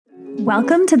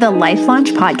Welcome to the Life Launch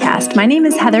Podcast. My name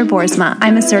is Heather Boersma.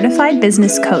 I'm a certified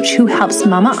business coach who helps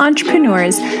mama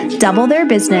entrepreneurs double their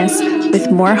business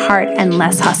with more heart and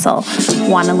less hustle.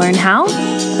 Want to learn how?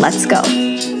 Let's go.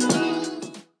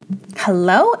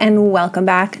 Hello and welcome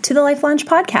back to the Life Launch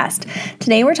Podcast.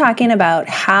 Today we're talking about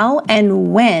how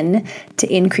and when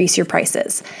to increase your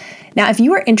prices. Now, if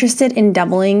you are interested in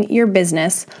doubling your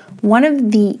business, one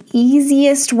of the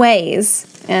easiest ways,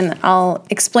 and I'll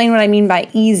explain what I mean by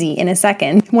easy in a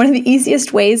second, one of the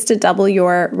easiest ways to double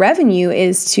your revenue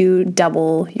is to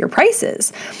double your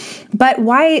prices. But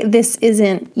why this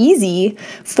isn't easy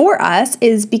for us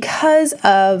is because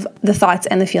of the thoughts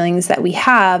and the feelings that we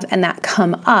have and that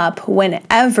come up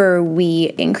whenever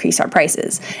we increase our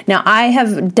prices. Now, I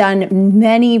have done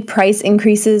many price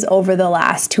increases over the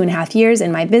last 2.5 years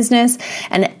in my business,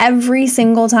 and every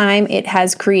single time it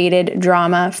has created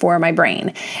drama for my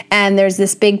brain. And there's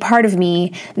this big part of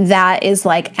me that is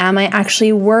like, am I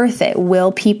actually worth it?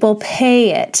 Will people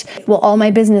pay it? Will all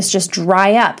my business just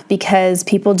dry up because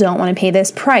people don't want to pay this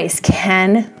price?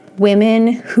 Can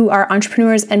women who are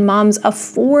entrepreneurs and moms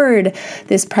afford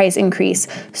this price increase?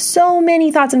 So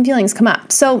many thoughts and feelings come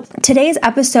up. So today's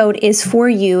episode is for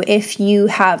you if you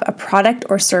have a product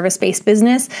or service-based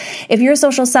business. If you're a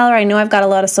social seller, I know I've got a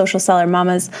lot of social seller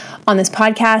mamas on this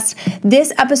podcast.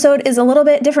 This episode is a little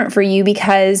bit different for you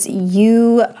because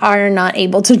you are not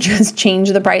able to just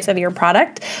change the price of your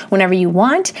product whenever you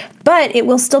want, but it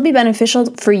will still be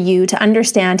beneficial for you to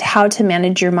understand how to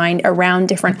manage your mind around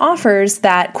different offers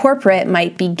that corporate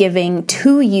might be giving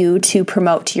to you to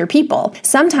promote to your people.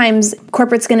 Sometimes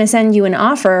corporate's going to send you an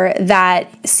offer that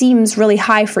seems really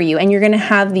high for you, and you're going to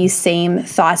have these same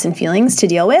thoughts and feelings to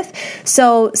deal with.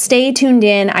 So stay tuned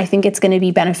in. I think it's going to be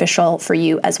beneficial for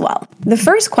you as well. The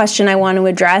first question I want to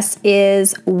address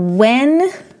is,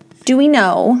 when do we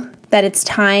know that it's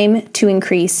time to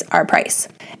increase our price?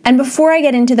 And before I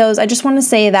get into those, I just want to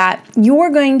say that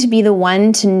you're going to be the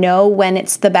one to know when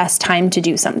it's the best time to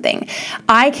do something.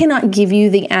 I cannot give you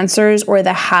the answers or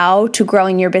the how to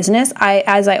growing your business.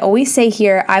 As I always say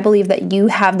here, I believe that you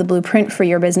have the blueprint for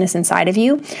your business inside of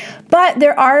you. But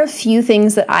there are a few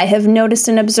things that I have noticed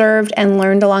and observed and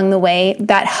learned along the way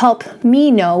that help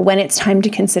me know when it's time to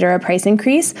consider a price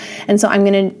increase. And so I'm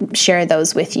going to share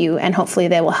those with you, and hopefully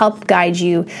they will help guide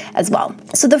you as well.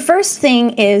 So the first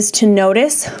thing is to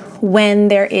notice when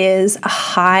there is a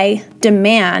high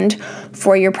demand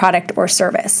for your product or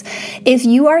service. If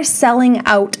you are selling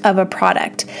out of a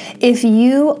product, if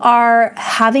you are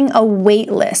having a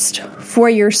wait list for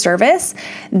your service,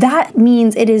 that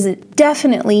means it is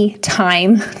definitely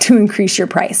time to increase your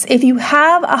price. If you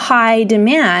have a high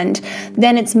demand,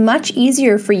 then it's much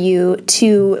easier for you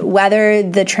to weather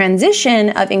the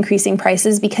transition of increasing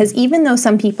prices, because even though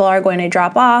some people are going to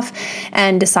drop off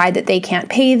and decide that they can't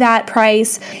pay that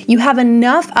price, you have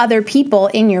enough other people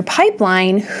in your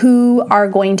pipeline who are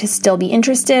going to still be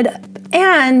interested,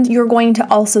 and you're going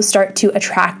to also start to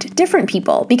attract different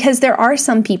people, because there are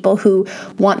some people who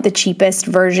want the cheapest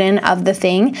version of the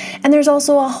thing, and there's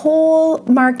also a whole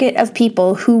market of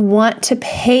people who want to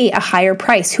pay a higher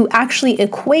price, who actually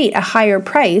equate a higher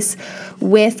price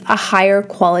with a higher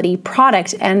quality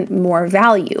product and more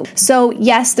value. So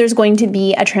yes, there's going to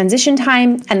be a transition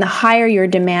time, and the higher your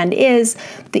demand is,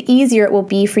 the easier it will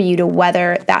be for you to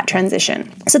weather that transition.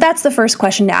 So that's the first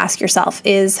question to ask yourself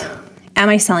is, am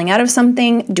I selling out of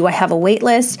something? Do I have a wait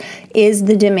list? Is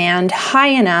the demand high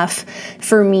enough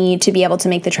for me to be able to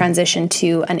make the transition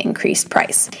to an increased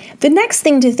price? The next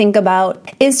thing to think about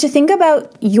is to think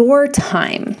about your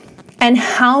time. And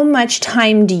how much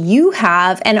time do you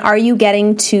have, and are you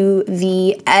getting to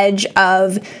the edge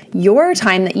of your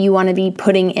time that you want to be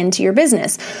putting into your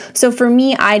business? So for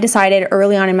me, I decided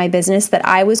early on in my business that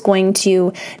I was going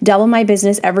to double my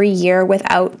business every year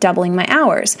without doubling my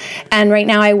hours. And right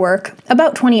now I work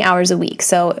about 20 hours a week.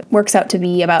 So it works out to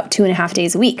be about 2.5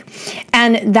 days a week.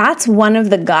 And that's one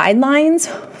of the guidelines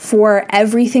for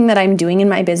everything that I'm doing in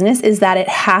my business, is that it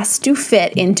has to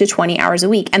fit into 20 hours a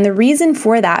week. And the reason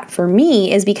for that for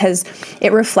me is because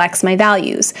it reflects my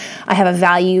values. I have a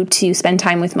value to spend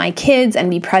time with my kids and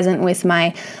be present with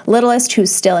my littlest, who's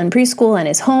still in preschool and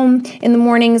is home in the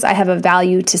mornings. I have a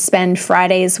value to spend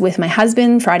Fridays with my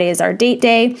husband. Friday is our date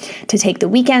day, to take the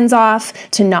weekends off,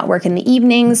 to not work in the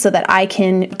evenings so that I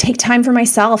can take time for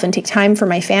myself and take time for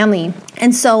my family.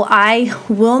 And so I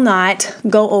will not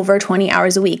go over 20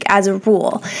 hours a week as a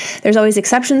rule. There's always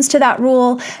exceptions to that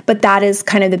rule, but that is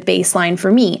kind of the baseline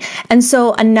for me. And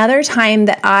so another time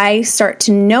that I start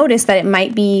to notice that it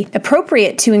might be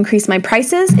appropriate to increase my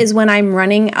prices is when I'm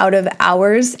running out of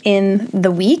hours in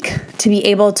the week to be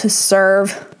able to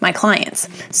serve my clients.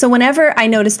 So whenever I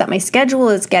notice that my schedule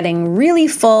is getting really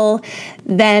full,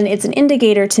 then it's an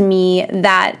indicator to me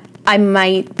that I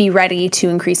might be ready to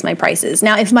increase my prices.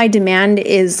 Now, if my demand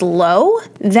is low,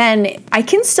 then I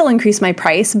can still increase my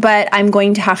price, but I'm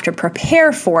going to have to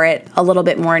prepare for it a little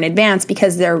bit more in advance,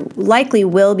 because there likely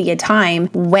will be a time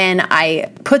when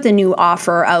I put the new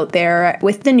offer out there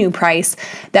with the new price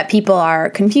that people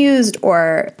are confused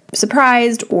or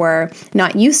surprised or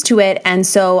not used to it. And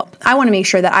so I want to make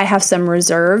sure that I have some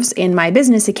reserves in my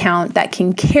business account that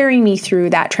can carry me through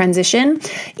that transition,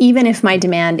 even if my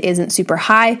demand isn't super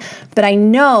high. But I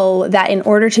know that in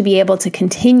order to be able to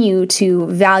continue to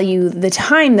value the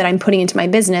time that I'm putting into my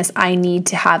business, I need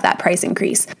to have that price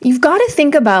increase. You've got to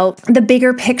think about the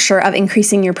bigger picture of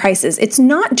increasing your prices. It's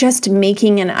not just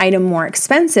making an item more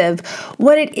expensive.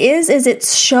 What it is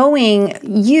it's showing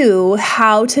you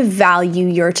how to value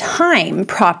your time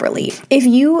properly. If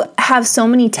you have so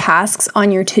many tasks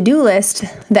on your to-do list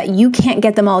that you can't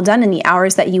get them all done in the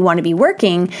hours that you want to be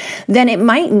working, then it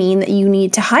might mean that you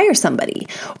need to hire somebody,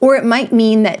 or it might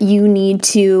mean that you need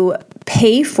to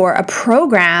pay for a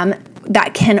program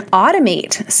that can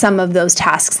automate some of those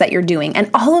tasks that you're doing.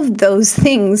 And all of those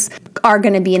things are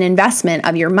going to be an investment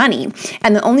of your money.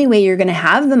 And the only way you're going to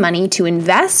have the money to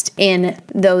invest in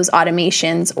those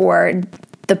automations or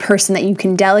the person that you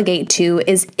can delegate to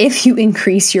is if you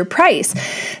increase your price.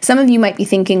 Some of you might be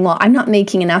thinking, well, I'm not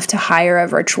making enough to hire a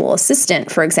virtual assistant,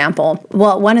 for example.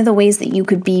 Well, one of the ways that you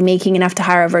could be making enough to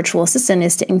hire a virtual assistant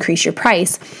is to increase your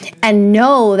price, and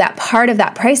know that part of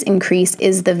that price increase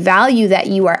is the value that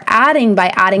you are adding by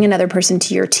adding another person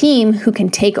to your team who can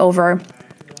take over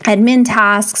admin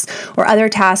tasks or other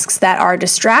tasks that are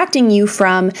distracting you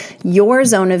from your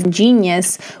zone of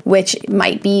genius, which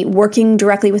might be working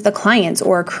directly with the clients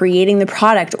or creating the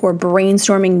product or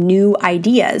brainstorming new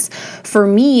ideas. For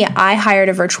me, I hired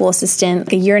a virtual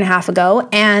assistant a year and a half ago,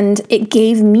 and it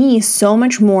gave me so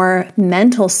much more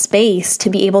mental space to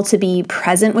be able to be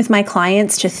present with my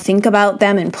clients, to think about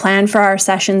them and plan for our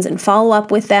sessions and follow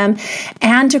up with them,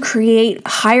 and to create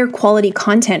higher quality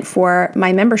content for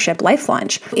my membership,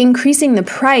 LifeLaunch. Increasing the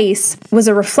price was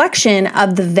a reflection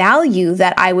of the value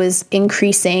that I was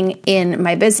increasing in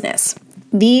my business.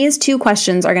 These two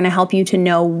questions are going to help you to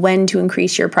know when to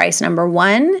increase your price. Number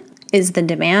one, is the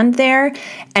demand there?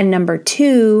 And number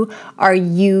two, are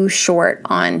you short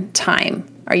on time?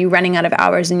 Are you running out of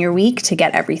hours in your week to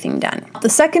get everything done? The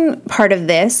second part of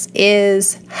this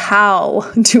is how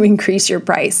to increase your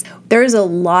price. There's a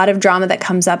lot of drama that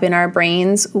comes up in our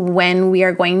brains when we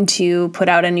are going to put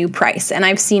out a new price. And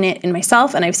I've seen it in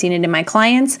myself and I've seen it in my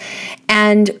clients.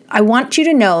 And I want you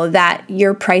to know that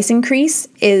your price increase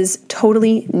is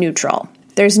totally neutral.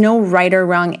 There's no right or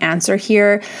wrong answer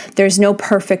here. There's no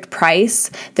perfect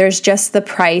price. There's just the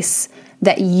price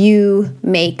that you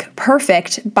make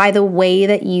perfect by the way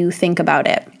that you think about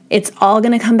it. It's all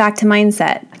going to come back to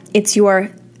mindset. It's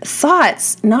your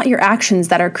thoughts, not your actions,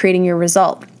 that are creating your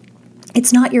result.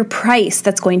 It's not your price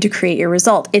that's going to create your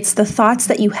result. It's the thoughts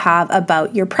that you have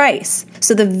about your price.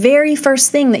 So the very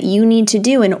first thing that you need to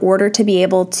do in order to be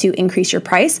able to increase your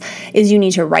price is you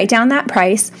need to write down that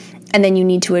price, and then you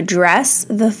need to address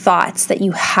the thoughts that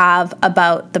you have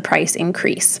about the price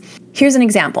increase. Here's an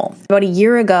example. About a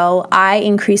year ago, I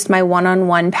increased my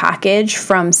one-on-one package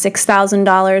from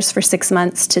 $6,000 for 6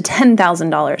 months to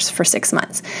 $10,000 for 6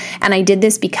 months. And I did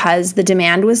this because the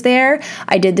demand was there.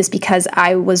 I did this because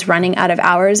I was running out of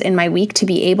hours in my week to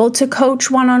be able to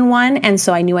coach one-on-one. And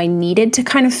so I knew I needed to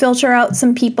kind of filter out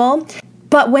some people.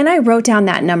 But when I wrote down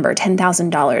that number,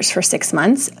 $10,000 for 6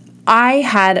 months, I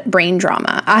had brain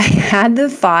drama. I had the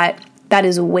thought, that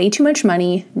is way too much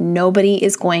money. Nobody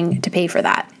is going to pay for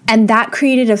that. And that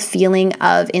created a feeling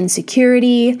of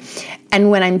insecurity. And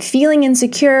when I'm feeling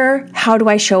insecure, how do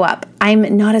I show up?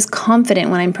 I'm not as confident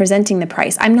when I'm presenting the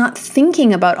price. I'm not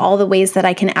thinking about all the ways that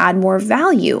I can add more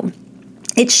value.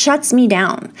 It shuts me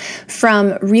down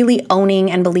from really owning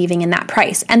and believing in that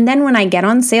price. And then when I get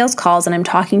on sales calls and I'm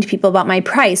talking to people about my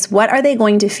price, what are they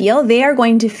going to feel? They are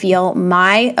going to feel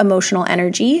my emotional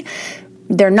energy.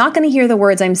 They're not going to hear the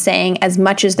words I'm saying as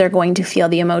much as they're going to feel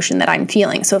the emotion that I'm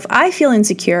feeling. So if I feel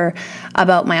insecure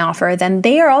about my offer, then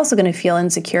they are also going to feel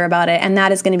insecure about it. And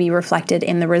that is going to be reflected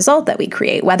in the result that we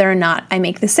create, whether or not I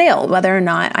make the sale, whether or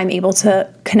not I'm able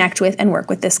to connect with and work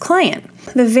with this client.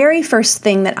 The very first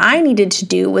thing that I needed to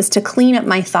do was to clean up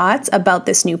my thoughts about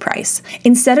this new price.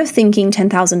 Instead of thinking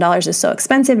 $10,000 is so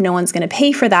expensive, no one's going to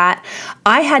pay for that,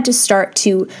 I had to start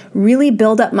to really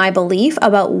build up my belief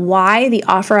about why the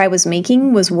offer I was making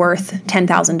coaching was worth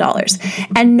 $10,000.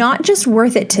 And not just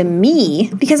worth it to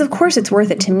me, because of course it's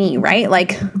worth it to me, right?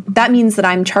 Like that means that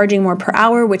I'm charging more per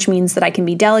hour, which means that I can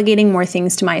be delegating more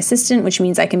things to my assistant, which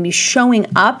means I can be showing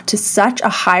up to such a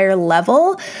higher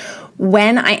level.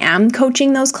 When I am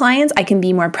coaching those clients, I can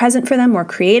be more present for them, more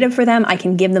creative for them. I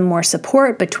can give them more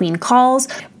support between calls.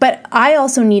 But I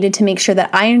also needed to make sure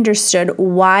that I understood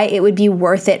why it would be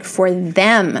worth it for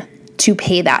them to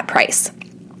pay that price.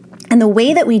 And the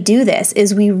way that we do this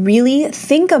is we really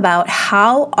think about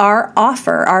how our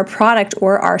offer, our product,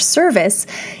 or our service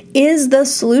is the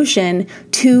solution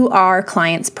to our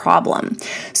client's problem.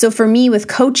 So for me with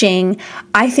coaching,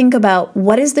 I think about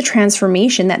what is the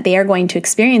transformation that they are going to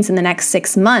experience in the next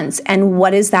 6 months and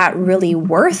what is that really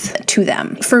worth to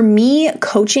them. For me,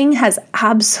 coaching has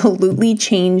absolutely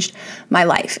changed my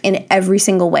life in every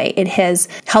single way. It has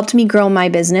helped me grow my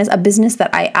business, a business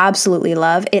that I absolutely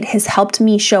love. It has helped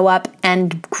me show up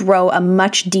and grow a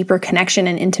much deeper connection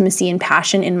and intimacy and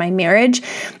passion in my marriage.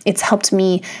 It's helped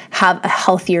me have a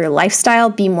healthier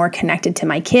lifestyle, be more connected to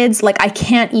my kids. Like I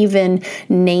can't even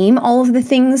name all of the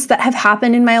things that have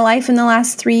happened in my life in the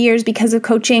last 3 years because of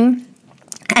coaching.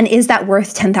 And is that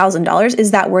worth $10,000?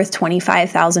 Is that worth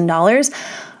 $25,000?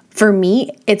 For me,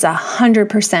 it's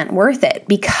 100% worth it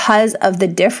because of the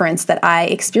difference that I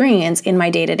experience in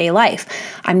my day-to-day life.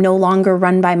 I'm no longer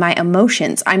run by my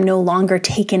emotions. I'm no longer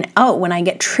taken out when I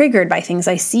get triggered by things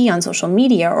I see on social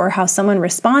media or how someone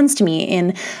responds to me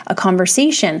in a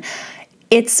conversation.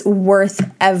 It's worth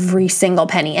every single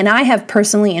penny. And I have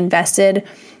personally invested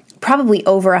probably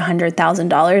over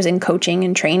 $100,000 in coaching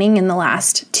and training in the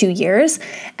last 2 years.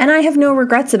 And I have no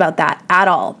regrets about that at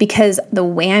all because the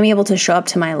way I'm able to show up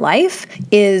to my life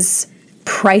is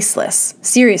priceless.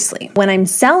 Seriously. When I'm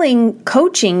selling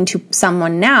coaching to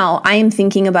someone now, I am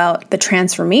thinking about the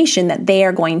transformation that they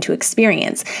are going to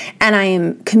experience. And I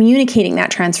am communicating that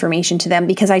transformation to them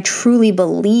because I truly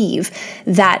believe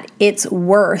that it's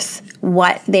worth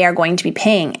what they are going to be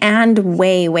paying and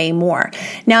way, way more.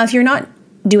 Now, if you're not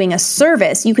doing a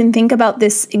service, you can think about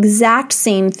this exact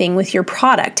same thing with your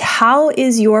product. How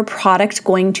is your product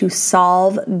going to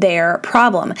solve their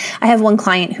problem? I have one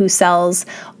client who sells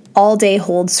all-day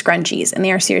hold scrunchies, and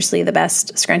they are seriously the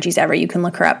best scrunchies ever. You can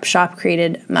look her up, Shop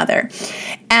Created Mother.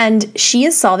 And she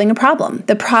is solving a problem.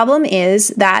 The problem is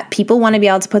that people want to be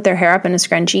able to put their hair up in a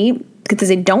scrunchie because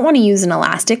they don't want to use an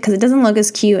elastic because it doesn't look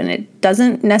as cute and it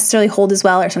doesn't necessarily hold as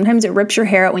well, or sometimes it rips your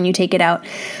hair out when you take it out.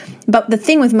 But the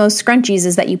thing with most scrunchies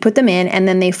is that you put them in and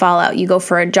then they fall out. You go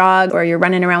for a jog or you're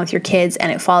running around with your kids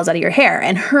and it falls out of your hair.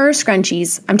 And her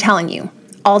scrunchies, I'm telling you,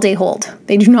 all day hold.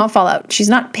 They do not fall out. She's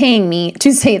not paying me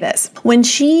to say this. When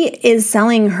she is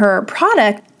selling her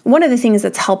product, one of the things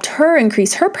that's helped her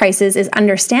increase her prices is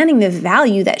understanding the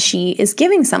value that she is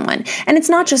giving someone. And it's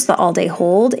not just the all-day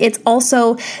hold, it's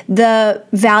also the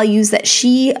values that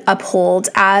she upholds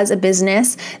as a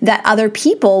business that other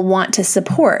people want to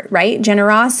support, right?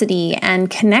 Generosity and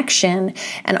connection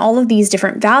and all of these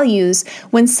different values.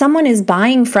 When someone is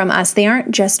buying from us, they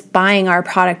aren't just buying our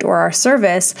product or our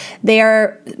service, they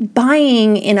are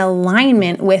buying in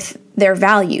alignment with their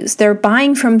values. They're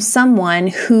buying from someone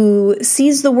who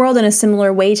sees the world in a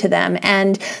similar way to them.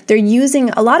 And they're using,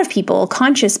 a lot of people,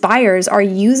 conscious buyers, are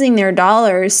using their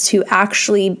dollars to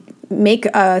actually make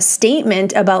a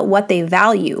statement about what they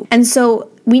value. And so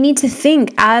we need to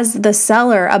think as the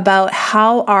seller about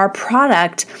how our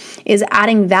product is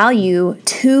adding value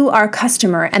to our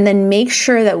customer and then make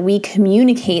sure that we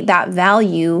communicate that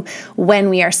value when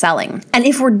we are selling. And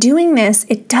if we're doing this,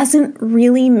 it doesn't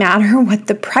really matter what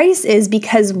the price is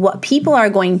because what people are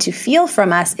going to feel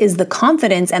from us is the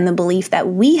confidence and the belief that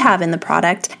we have in the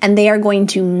product, and they are going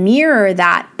to mirror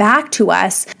that back to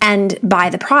us and buy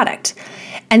the product.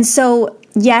 And so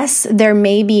yes, there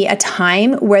may be a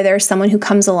time where there's someone who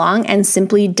comes along and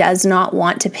simply does not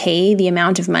want to pay the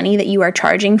amount of money that you are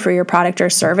charging for your product or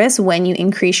service when you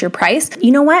increase your price.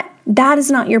 You know what? That is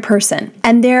not your person.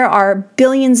 And there are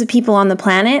billions of people on the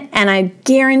planet, and I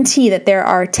guarantee that there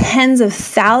are tens of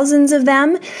thousands of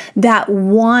them that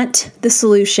want the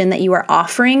solution that you are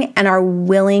offering and are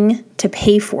willing to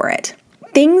pay for it.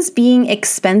 Things being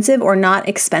expensive or not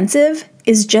expensive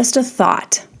is just a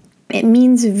thought. It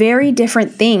means very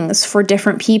different things for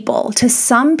different people. To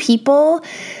some people,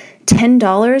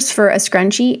 $10 for a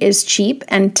scrunchie is cheap,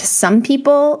 and to some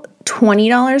people,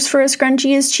 $20 for a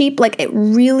scrunchie is cheap. Like, it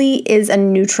really is a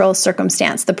neutral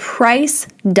circumstance. The price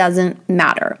doesn't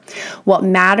matter. What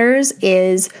matters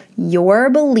is your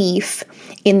belief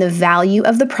in the value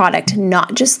of the product,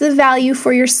 not just the value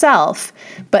for yourself,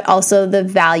 but also the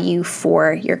value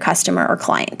for your customer or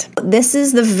client. This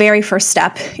is the very first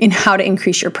step in how to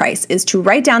increase your price, is to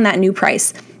write down that new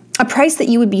price. A price that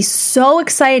you would be so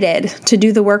excited to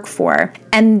do the work for.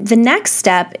 And the next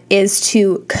step is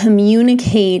to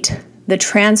communicate the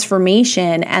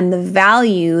transformation and the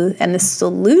value and the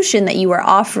solution that you are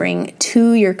offering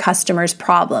to your customer's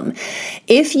problem.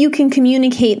 If you can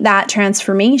communicate that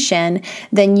transformation,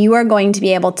 then you are going to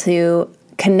be able to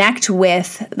connect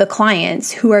with the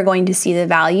clients who are going to see the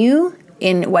value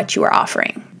in what you are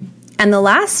offering. And the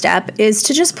last step is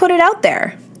to just put it out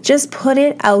there. Just put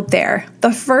it out there.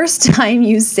 The first time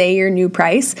you say your new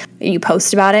price, you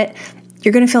post about it,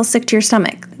 you're going to feel sick to your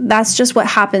stomach. That's just what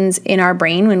happens in our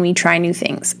brain when we try new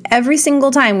things. Every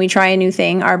single time we try a new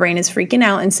thing, our brain is freaking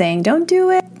out and saying, don't do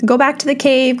it. Go back to the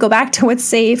cave. Go back to what's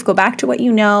safe. Go back to what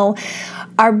you know.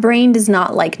 Our brain does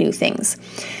not like new things.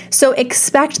 So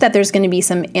expect that there's going to be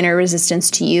some inner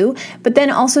resistance to you, but then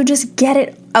also just get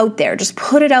it out there. Just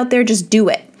put it out there. Just do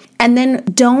it. And then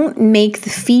don't make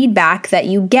the feedback that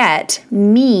you get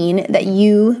mean that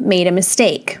you made a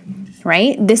mistake,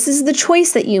 right? This is the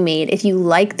choice that you made. If you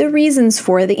like the reasons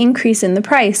for the increase in the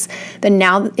price, then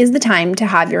now is the time to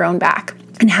have your own back.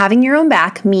 And having your own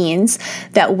back means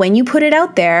that when you put it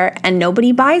out there and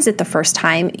nobody buys it the first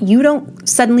time, you don't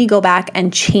suddenly go back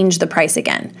and change the price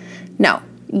again. No.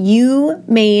 You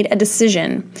made a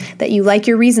decision that you like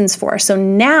your reasons for. So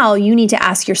now you need to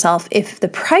ask yourself, if the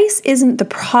price isn't the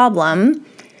problem,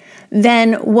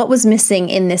 then what was missing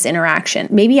in this interaction?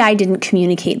 Maybe I didn't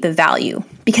communicate the value.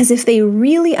 Because if they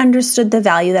really understood the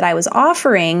value that I was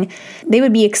offering, they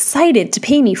would be excited to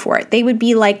pay me for it. They would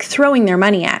be like throwing their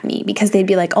money at me because they'd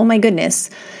be like, oh my goodness,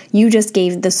 you just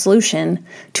gave the solution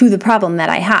to the problem that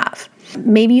I have.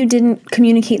 Maybe you didn't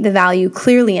communicate the value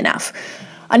clearly enough.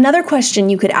 Another question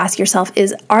you could ask yourself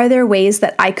is, are there ways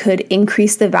that I could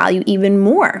increase the value even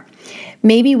more?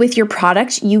 Maybe with your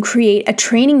product, you create a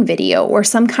training video or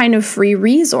some kind of free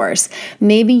resource.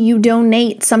 Maybe you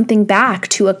donate something back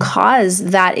to a cause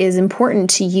that is important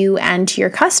to you and to your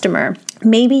customer.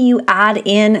 Maybe you add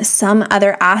in some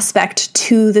other aspect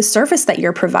to the service that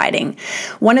you're providing.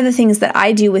 One of the things that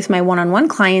I do with my one-on-one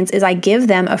clients is I give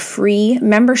them a free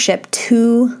membership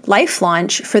to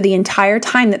LifeLaunch for the entire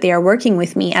time that they are working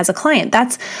with me as a client.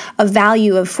 That's a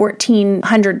value of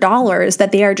 $1,400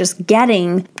 that they are just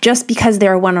getting just because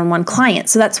they're a one-on-one client.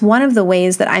 So that's one of the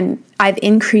ways that I've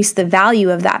increased the value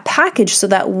of that package so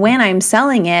that when I'm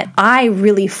selling it, I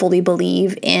really fully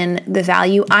believe in the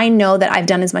value. I know that I've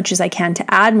done as much as I can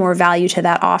to add more value to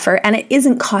that offer, and it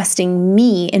isn't costing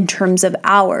me in terms of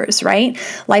hours, right?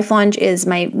 LifeLaunch is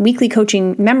my weekly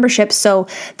coaching membership, so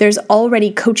there's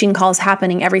already coaching calls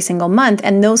happening every single month,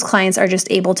 and those clients are just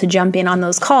able to jump in on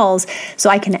those calls, so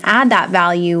I can add that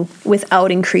value without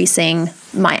increasing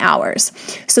my hours.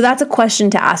 So that's a question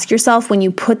to ask yourself when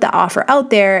you put the offer out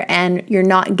there and you're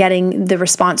not getting the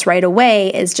response right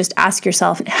away, is just ask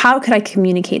yourself, how could I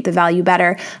communicate the value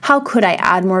better? How could I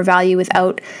add more value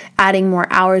without adding more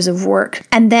hours of work?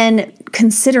 And then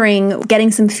considering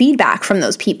getting some feedback from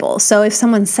those people. So if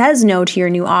someone says no to your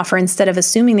new offer, instead of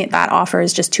assuming that that offer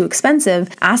is just too expensive,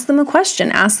 ask them a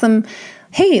question. Ask them,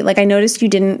 hey, I noticed you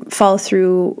didn't follow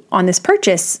through on this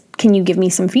purchase. Can you give me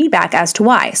some feedback as to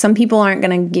why? Some people aren't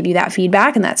going to give you that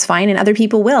feedback, and that's fine, and other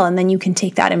people will. And then you can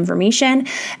take that information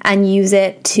and use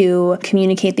it to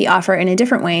communicate the offer in a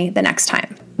different way the next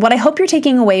time. What I hope you're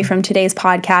taking away from today's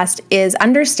podcast is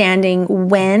understanding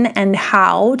when and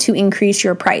how to increase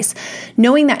your price.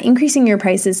 Knowing that increasing your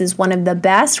prices is one of the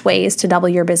best ways to double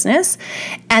your business,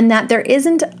 and that there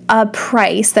isn't a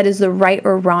price that is the right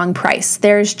or wrong price.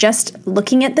 There's just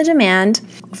looking at the demand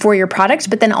for your product,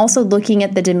 but then also looking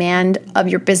at the demand of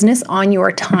your business on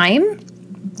your time,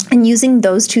 and using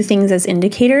those two things as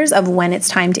indicators of when it's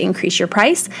time to increase your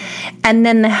price. And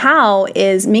then the how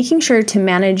is making sure to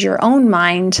manage your own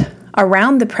mind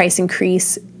around the price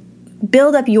increase.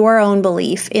 Build up your own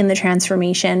belief in the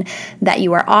transformation that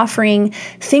you are offering.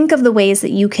 Think of the ways that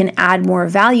you can add more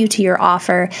value to your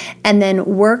offer, and then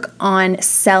work on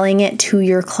selling it to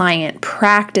your client.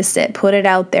 Practice it, put it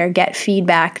out there, get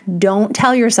feedback. Don't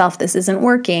tell yourself this isn't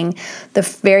working the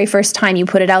very first time you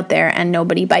put it out there and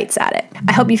nobody bites at it.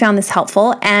 I hope you found this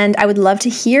helpful, and I would love to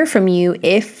hear from you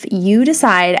if you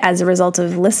decide as a result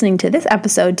of listening to this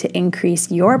episode to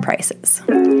increase your prices.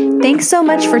 Thanks so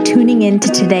much for tuning in to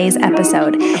today's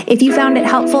episode. If you found it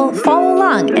helpful, follow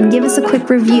along and give us a quick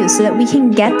review so that we can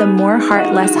get the More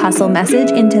Heart, Less Hustle message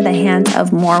into the hands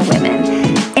of more women.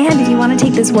 And if you want to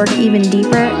take this work even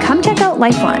deeper, come check out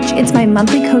Life Launch. It's my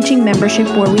monthly coaching membership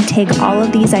where we take all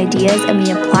of these ideas and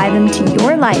we apply them to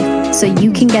your life so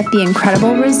you can get the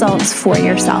incredible results for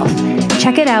yourself.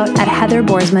 Check it out at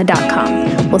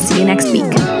heatherboersma.com. We'll see you next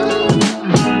week.